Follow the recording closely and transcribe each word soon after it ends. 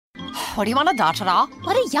What do you want to da-da-da?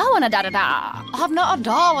 What do ya wanna da-da-da? I have no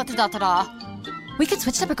idea what to da-da-da. We could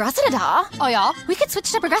switch to Progressa da. Oh, yeah? We could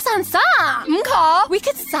switch to Progressa and sa. Okay. We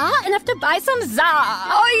could sa and have to buy some za.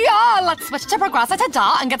 Oh, yeah. Let's switch to Progressa to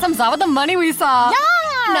da and get some za with the money we saw.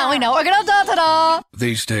 Yeah. Now we know we're gonna da-da-da.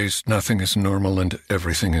 These days, nothing is normal and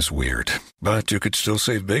everything is weird. But you could still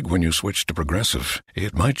save big when you switch to Progressive.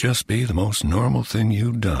 It might just be the most normal thing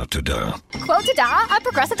you da-to-da. Quote to da at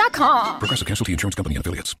Progressa.com. Progressive Casualty Insurance Company and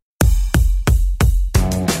Affiliates.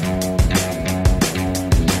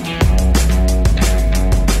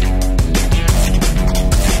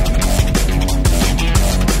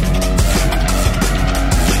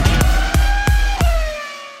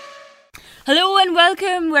 Hello and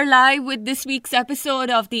welcome. We're live with this week's episode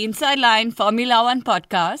of the Inside Line Formula One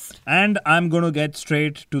podcast. And I'm going to get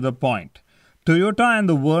straight to the point. Toyota and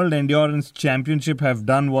the World Endurance Championship have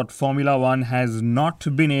done what Formula One has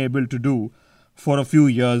not been able to do for a few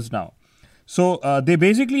years now. So they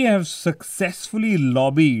basically have successfully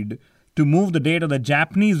lobbied to move the date of the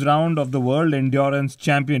Japanese round of the World Endurance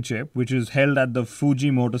Championship, which is held at the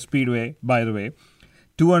Fuji Motor Speedway, by the way,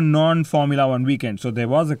 to a non-Formula One weekend. So there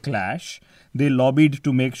was a clash. They lobbied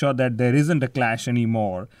to make sure that there isn't a clash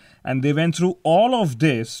anymore. And they went through all of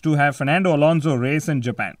this to have Fernando Alonso race in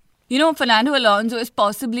Japan. You know, Fernando Alonso is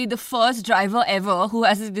possibly the first driver ever who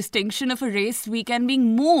has the distinction of a race weekend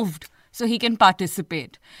being moved so he can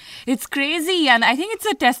participate. It's crazy, and I think it's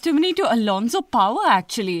a testimony to Alonso power,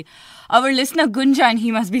 actually. Our listener Gunjan,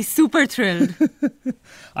 he must be super thrilled.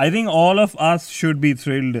 I think all of us should be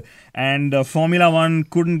thrilled. And Formula One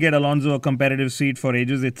couldn't get Alonso a competitive seat for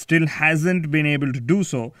ages. It still hasn't been able to do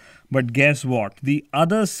so. But guess what? The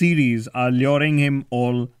other series are luring him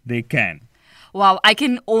all they can. Wow, I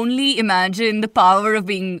can only imagine the power of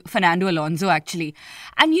being Fernando Alonso, actually.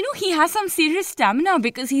 And you know, he has some serious stamina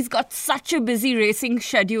because he's got such a busy racing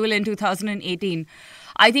schedule in 2018.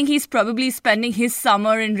 I think he's probably spending his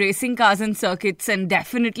summer in racing cars and circuits and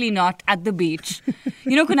definitely not at the beach.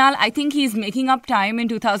 You know, Kunal, I think he's making up time in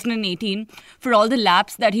 2018 for all the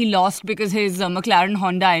laps that he lost because his McLaren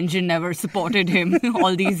Honda engine never supported him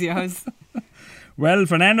all these years. Well,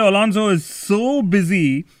 Fernando Alonso is so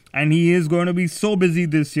busy, and he is going to be so busy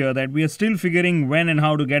this year that we are still figuring when and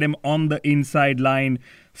how to get him on the Inside Line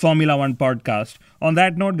Formula One podcast. On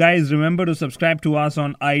that note, guys, remember to subscribe to us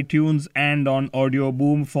on iTunes and on Audio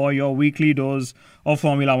Boom for your weekly dose of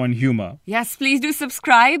Formula One humor. Yes, please do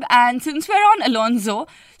subscribe. And since we're on Alonso,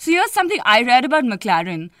 so here's something I read about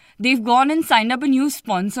McLaren. They've gone and signed up a new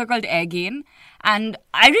sponsor called Airgain. And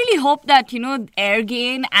I really hope that, you know,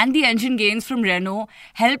 Airgain and the engine gains from Renault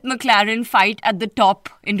help McLaren fight at the top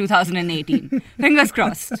in 2018. Fingers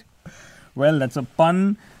crossed. Well, that's a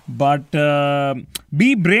pun. But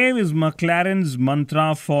be brave is McLaren's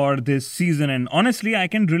mantra for this season. And honestly, I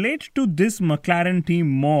can relate to this McLaren team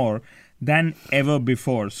more than ever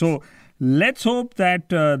before. So let's hope that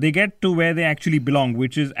they get to where they actually belong,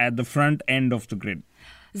 which is at the front end of the grid.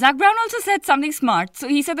 Zach Brown also said something smart. So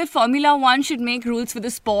he said that Formula One should make rules for the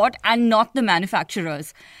sport and not the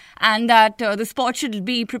manufacturers. And that the sport should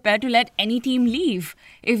be prepared to let any team leave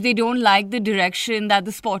if they don't like the direction that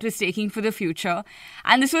the sport is taking for the future.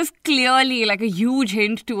 And this was clearly like a huge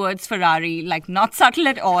hint towards Ferrari. Like, not subtle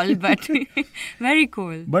at all, but very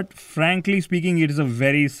cool. But frankly speaking, it is a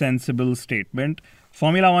very sensible statement.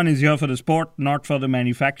 Formula One is here for the sport, not for the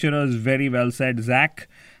manufacturers. Very well said, Zach.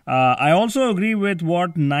 I also agree with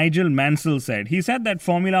what Nigel Mansell said. He said that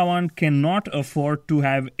Formula One cannot afford to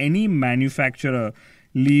have any manufacturer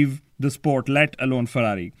leave the sport, let alone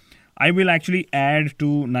Ferrari. I will actually add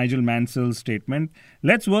to Nigel Mansell's statement.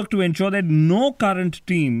 Let's work to ensure that no current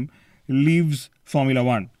team leaves Formula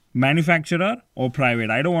One, manufacturer or private.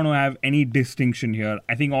 I don't want to have any distinction here.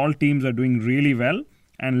 I think all teams are doing really well,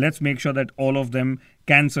 and let's make sure that all of them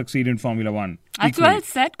can succeed in Formula One. That's well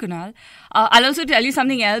said, Kunal. I'll also tell you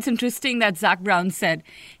something else interesting that Zach Brown said.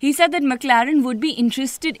 He said that McLaren would be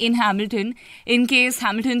interested in Hamilton in case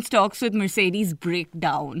Hamilton's talks with Mercedes break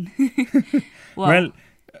down. Wow. Well,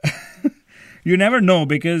 you never know,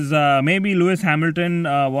 because maybe Lewis Hamilton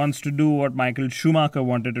wants to do what Michael Schumacher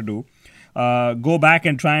wanted to do. Go back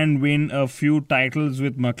and try and win a few titles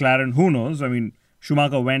with McLaren. Who knows? I mean,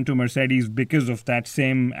 Schumacher went to Mercedes because of that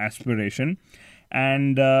same aspiration.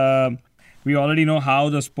 And we already know how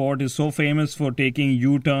the sport is so famous for taking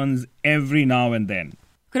U-turns every now and then.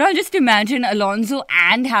 Could I just imagine Alonso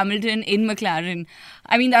and Hamilton in McLaren?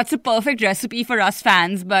 I mean, that's a perfect recipe for us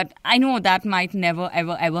fans, but I know that might never,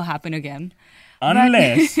 ever, ever happen again.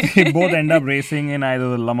 Unless they both end up racing in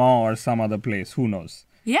either Le Mans or some other place. Who knows?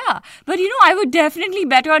 Yeah, but I would definitely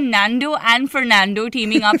bet on Nando and Fernando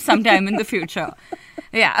teaming up sometime in the future.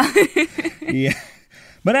 Yeah. Yeah.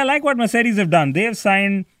 But I like what Mercedes have done. They have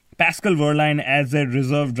signed Pascal Wehrlein as their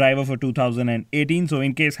reserve driver for 2018. So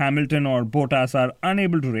in case Hamilton or Bottas are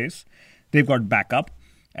unable to race, they've got backup.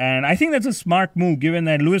 And I think that's a smart move given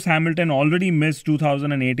that Lewis Hamilton already missed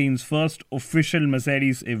 2018's first official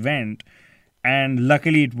Mercedes event. And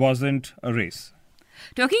luckily it wasn't a race.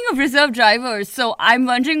 Talking of reserve drivers, so I'm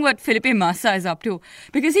wondering what Felipe Massa is up to.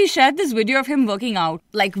 Because he shared this video of him working out,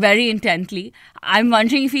 like very intently. I'm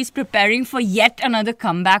wondering if he's preparing for yet another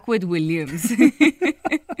comeback with Williams.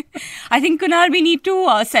 I think, Kunal, we need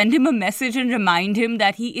to send him a message and remind him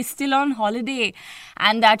that he is still on holiday.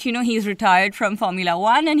 And that, he's retired from Formula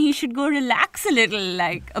One and he should go relax a little,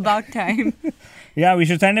 like, about time. Yeah, we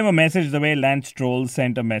should send him a message the way Lance Stroll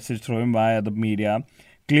sent a message through him via the media.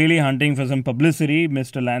 Clearly hunting for some publicity,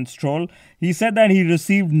 Mr. Lance Stroll. He said that he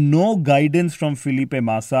received no guidance from Felipe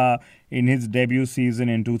Massa in his debut season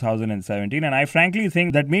in 2017. And I frankly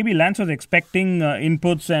think that maybe Lance was expecting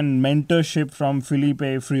inputs and mentorship from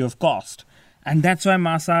Felipe free of cost. And that's why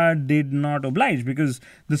Massa did not oblige, because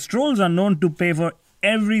the Strolls are known to pay for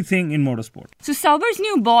everything in motorsport. So Sauber's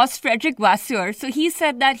new boss, Frederick Vasseur, so he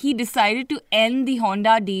said that he decided to end the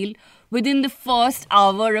Honda deal within the first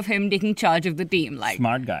hour of him taking charge of the team. Like,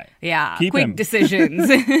 smart guy. Yeah, Keep quick him.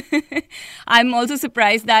 Decisions. I'm also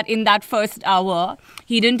surprised that in that first hour,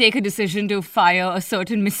 he didn't take a decision to fire a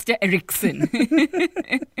certain Mr. Ericsson.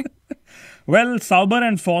 Well, Sauber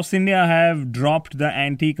and Force India have dropped the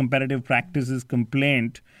anti-competitive practices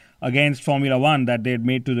complaint against Formula One that they had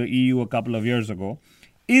made to the EU a couple of years ago.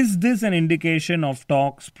 Is this an indication of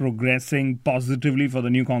talks progressing positively for the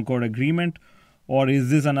new Concord Agreement? Or is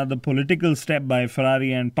this another political step by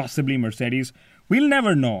Ferrari and possibly Mercedes? We'll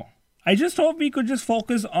never know. I just hope we could just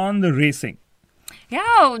focus on the racing.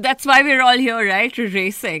 Yeah, that's why we're all here, right?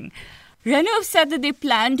 Racing. Renault have said that they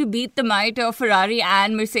plan to beat the might of Ferrari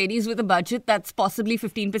and Mercedes with a budget that's possibly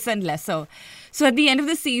 15% lesser. So at the end of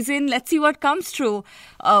the season, let's see what comes true.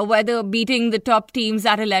 Whether beating the top teams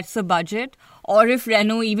at a lesser budget, or if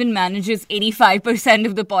Renault even manages 85%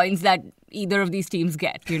 of the points that either of these teams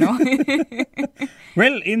get,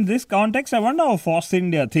 Well, in this context, I wonder how Force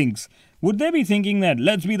India thinks. Would they be thinking that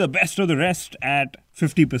let's be the best of the rest at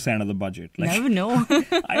 50% of the budget? Never know.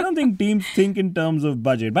 I don't think teams think in terms of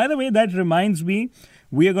budget. By the way, that reminds me,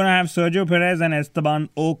 we are going to have Sergio Perez and Esteban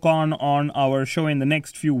Ocon on our show in the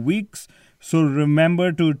next few weeks. So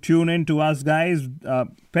remember to tune in to us, guys.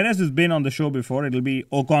 Perez has been on the show before. It'll be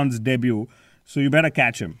Ocon's debut. So you better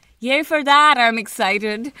catch him. Yay for that. I'm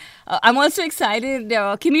excited. I'm also excited.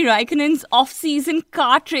 Kimi Raikkonen's off-season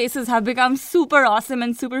kart races have become super awesome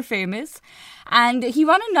and super famous. And he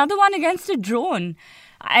won another one against a drone.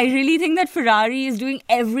 I really think that Ferrari is doing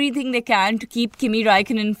everything they can to keep Kimi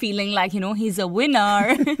Raikkonen feeling like, he's a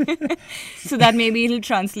winner. So that maybe it'll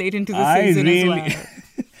translate into the season as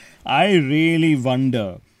well. I really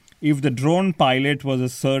wonder if the drone pilot was a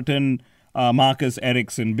certain Marcus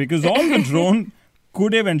Ericsson, because all the drone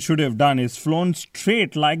could have and should have done is flown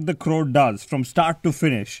straight like the crow does from start to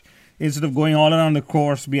finish, instead of going all around the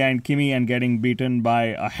course behind Kimi and getting beaten by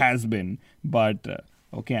a has-been. But,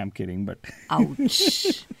 okay, I'm kidding, but...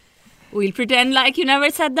 Ouch. We'll pretend like you never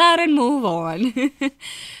said that and move on.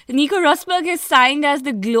 Nico Rosberg is signed as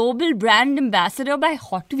the global brand ambassador by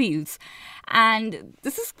Hot Wheels. And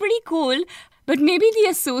this is pretty cool. But maybe the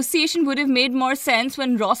association would have made more sense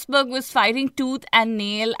when Rosberg was fighting tooth and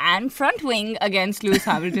nail and front wing against Lewis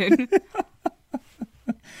Hamilton.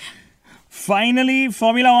 Finally,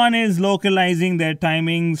 Formula One is localizing their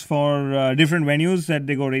timings for different venues that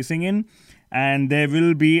they go racing in. And there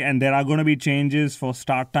are going to be changes for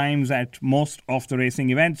start times at most of the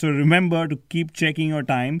racing events. So remember to keep checking your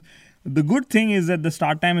time. The good thing is that the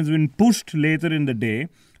start time has been pushed later in the day.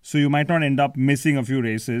 So you might not end up missing a few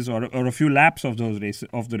races or a few laps of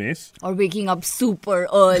the race. Or waking up super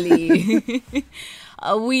early.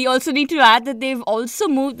 We also need to add that they've also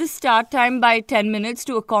moved the start time by 10 minutes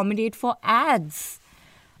to accommodate for ads.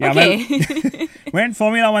 Yeah, okay. Well, when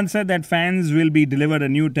Formula One said that fans will be delivered a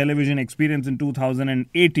new television experience in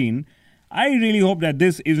 2018, I really hope that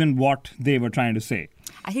this isn't what they were trying to say.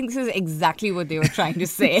 I think this is exactly what they were trying to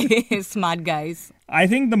say. Smart guys. I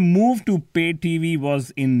think the move to pay TV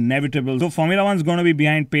was inevitable. So Formula One's going to be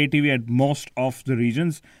behind pay TV at most of the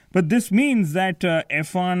regions. But this means that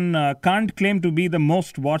F1 can't claim to be the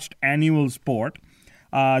most watched annual sport.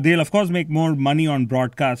 They'll, of course, make more money on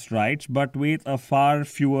broadcast rights, but with a far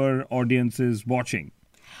fewer audiences watching.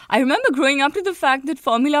 I remember growing up to the fact that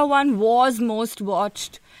Formula One was most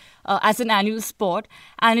watched as an annual sport,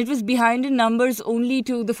 and it was behind in numbers only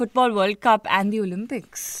to the Football World Cup and the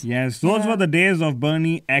Olympics. Yes, those were the days of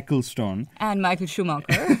Bernie Ecclestone. And Michael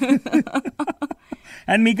Schumacher.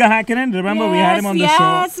 And Mika Hakkinen. Remember, we had him on the show.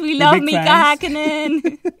 Yes, we love Mika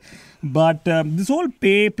Hakkinen. But this whole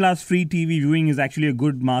pay plus free TV viewing is actually a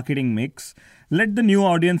good marketing mix. Let the new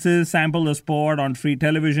audiences sample the sport on free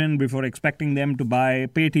television before expecting them to buy a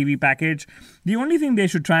pay TV package. The only thing they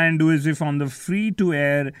should try and do is, if on the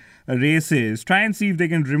free-to-air races, try and see if they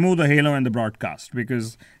can remove the halo in the broadcast,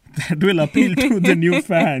 because that will appeal to the new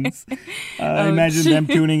fans. Imagine them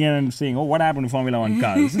tuning in and saying, oh, what happened to Formula One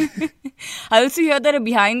cars? I also heard that a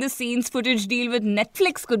behind-the-scenes footage deal with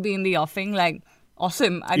Netflix could be in the offing. Like,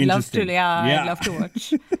 awesome. I'd love to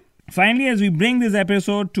watch. Finally, as we bring this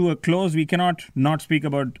episode to a close, we cannot not speak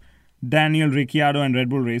about Daniel Ricciardo and Red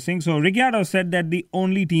Bull Racing. So Ricciardo said that the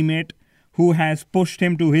only teammate who has pushed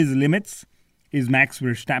him to his limits is Max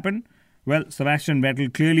Verstappen. Well, Sebastian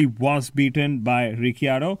Vettel clearly was beaten by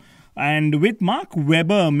Ricciardo. And with Mark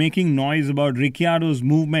Webber making noise about Ricciardo's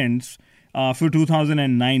movements for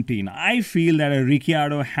 2019, I feel that a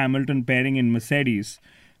Ricciardo-Hamilton pairing in Mercedes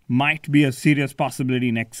might be a serious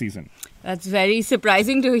possibility next season. That's very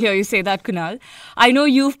surprising to hear you say that, Kunal. I know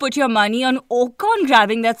you've put your money on Ocon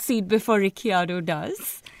grabbing that seat before Ricciardo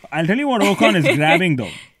does. I'll tell you what Ocon is grabbing,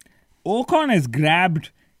 though. Ocon has grabbed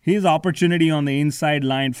his opportunity on the Inside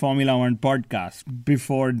Line Formula One podcast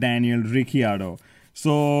before Daniel Ricciardo.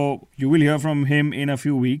 So you will hear from him in a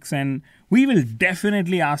few weeks, and we will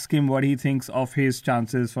definitely ask him what he thinks of his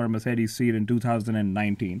chances for a Mercedes seat in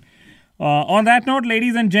 2019. On that note,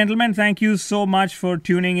 ladies and gentlemen, thank you so much for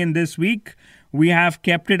tuning in this week. We have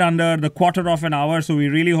kept it under the quarter of an hour, so we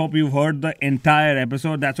really hope you've heard the entire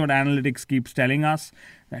episode. That's what analytics keeps telling us,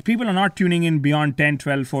 that people are not tuning in beyond 10,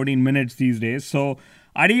 12, 14 minutes these days. So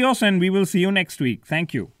adios, and we will see you next week.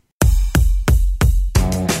 Thank you.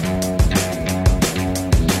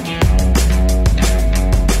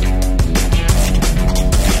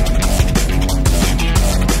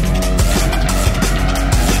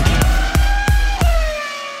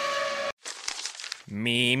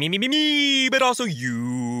 Me, but also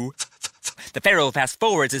you. The Pharaoh fast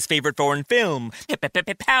forwards his favorite foreign film,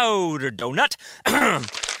 Powder Donut.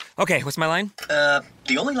 Okay, what's my line?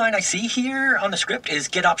 The only line I see here on the script is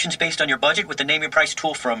get options based on your budget with the Name Your Price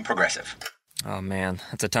tool from Progressive. Oh man,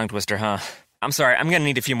 that's a tongue twister, huh? I'm sorry, I'm gonna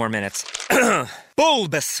need a few more minutes.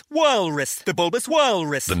 Bulbous Walrus, the Bulbous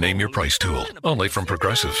Walrus. The Name Your Price tool, only from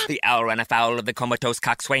Progressive. The owl ran afoul of the comatose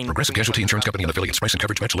coxswain. Progressive Casualty Insurance Company and affiliates. Price and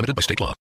coverage match limited by state law.